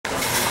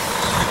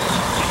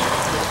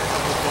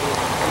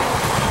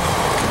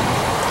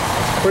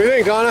What do you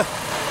think, Donna?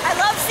 I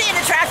love seeing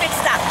the traffic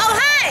stop. Oh,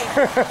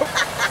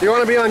 hi! You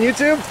want to be on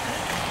YouTube?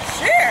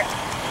 Sure.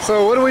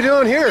 So what are we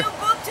doing here?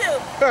 Boob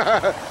tube.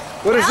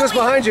 What is this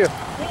behind you?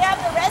 We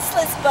have the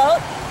Restless boat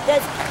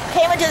that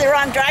came into the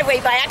wrong driveway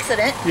by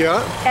accident.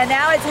 Yeah. And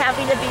now it's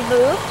having to be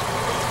moved.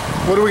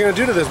 What are we going to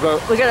do to this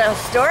boat? We're going to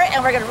store it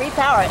and we're going to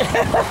repower it.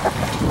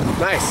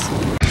 Nice.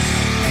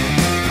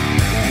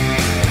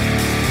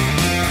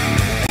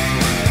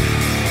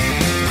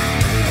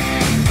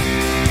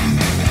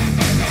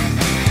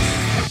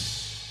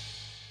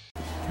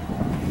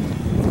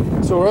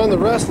 So we're on the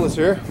Restless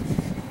here.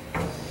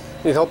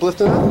 Need help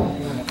lifting it?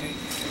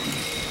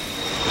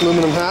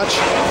 Aluminum hatch.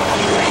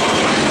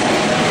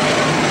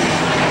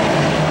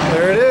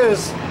 There it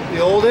is, the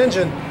old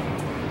engine.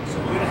 So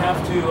we're gonna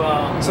have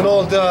to. It's an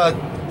old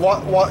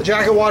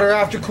jacket water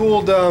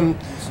after-cooled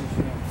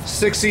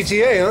 6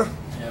 CTA, huh?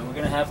 Yeah, we're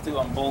gonna have to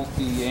unbolt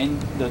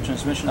the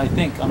transmission. I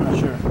think, I'm not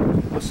sure.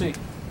 We'll see.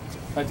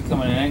 Have to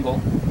come at an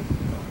angle.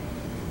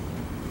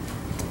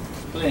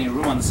 Plenty of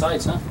room on the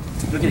sides, huh?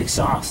 Look at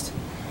exhaust.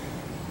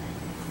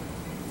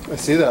 I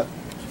see that.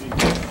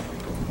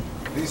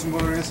 This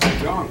motor is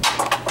junk.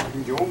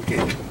 Junky.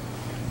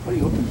 What do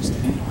you open this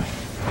thing anyway?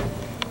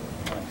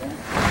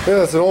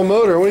 Yeah, it's an old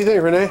motor. What do you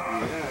think, Renee?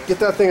 Yeah. Get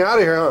that thing out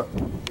of here, huh?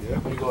 Yeah.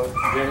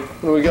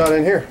 What do we got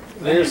in here?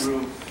 There's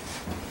Room.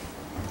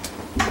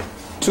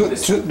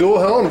 two dual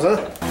helms, huh?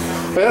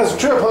 Yeah, it's a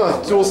trip,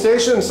 huh? Dual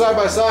station, side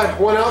by side,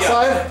 one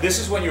outside. Yeah, this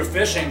is when you're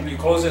fishing. You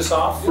close this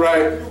off.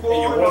 Right. And you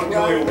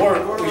do your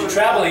work. When you're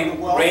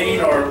traveling,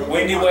 raining or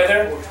windy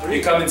weather,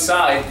 you come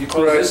inside, you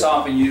close this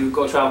off, and you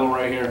go travel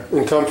right here.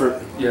 In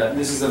comfort. Yeah,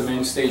 this is the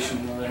main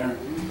station over there.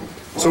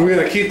 So we're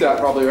gonna keep that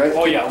probably, right?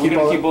 Oh yeah, we're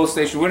all gonna keep both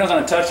stations. We're not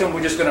gonna touch them.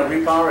 We're just gonna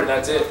repower it.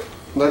 That's it.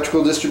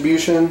 Electrical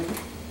distribution. I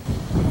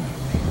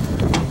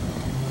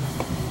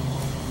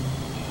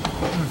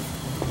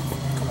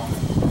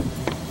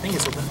think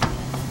it's open.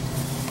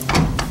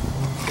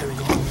 There we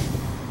go.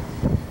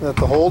 Is that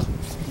the hold?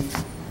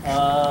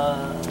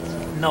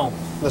 No.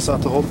 That's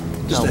not the hold.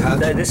 Just the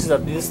hatch. I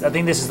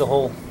think this is the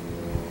hole.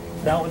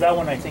 That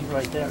one I think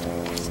right there.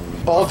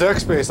 All deck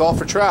space, all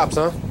for traps,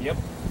 huh? Yep.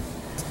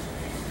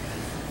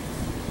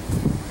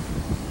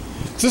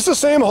 Is this the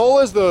same hole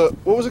as the,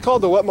 what was it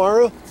called, the Wet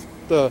Maru?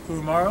 The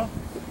Urumaro?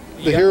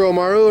 The Hero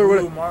Maru or what?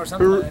 Urumaro,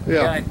 something like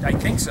that. Yeah. I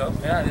think so.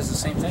 Yeah, it is the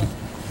same thing.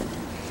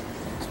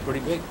 It's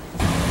pretty big.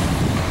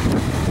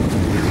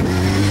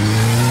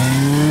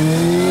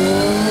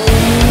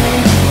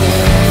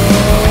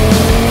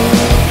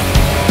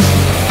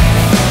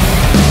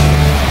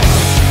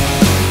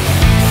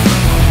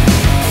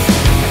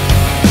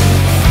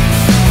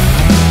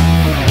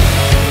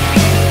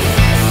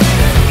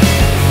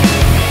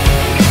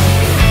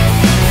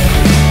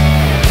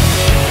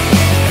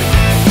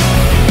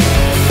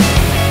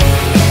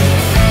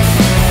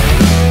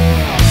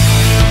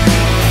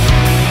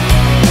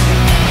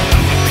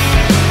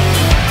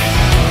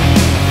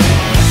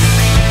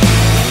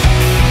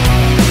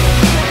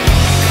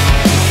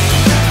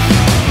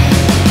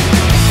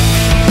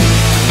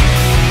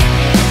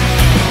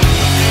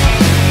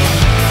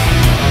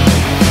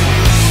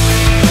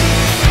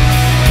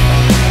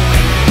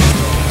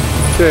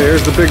 Okay,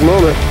 here's the big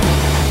moment.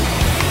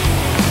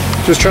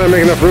 Just trying to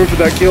make enough room for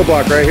that keel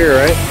block right here,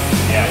 right?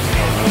 Yeah, it's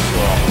going real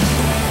slow.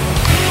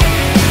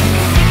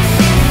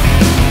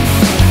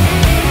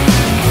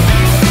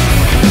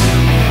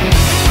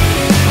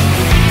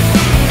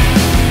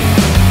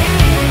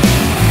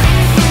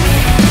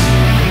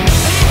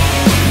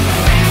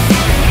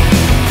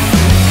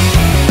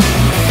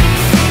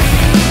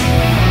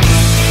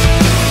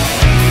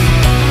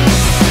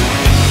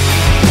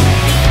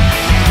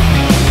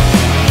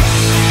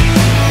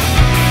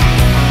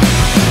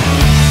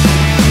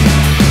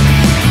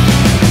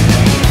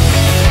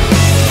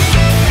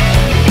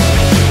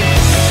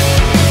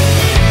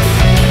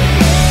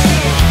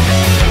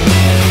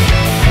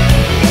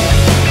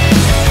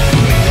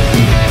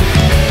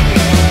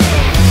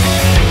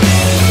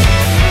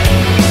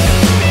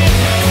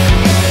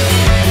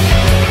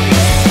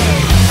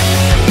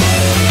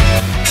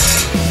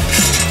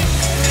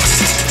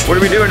 What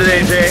are we doing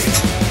today, Jay?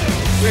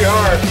 We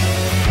are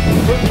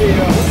putting the,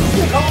 what's this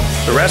thing called?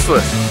 The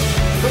Restless.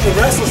 Putting the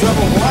Restless up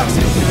on blocks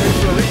here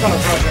for a recon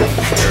project.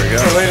 There we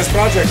go. Our latest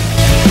project.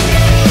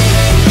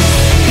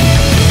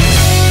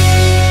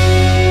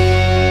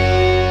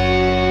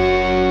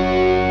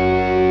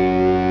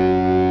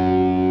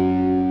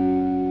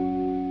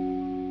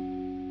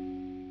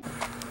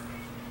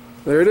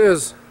 There it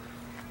is.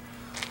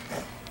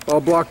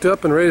 All blocked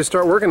up and ready to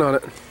start working on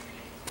it.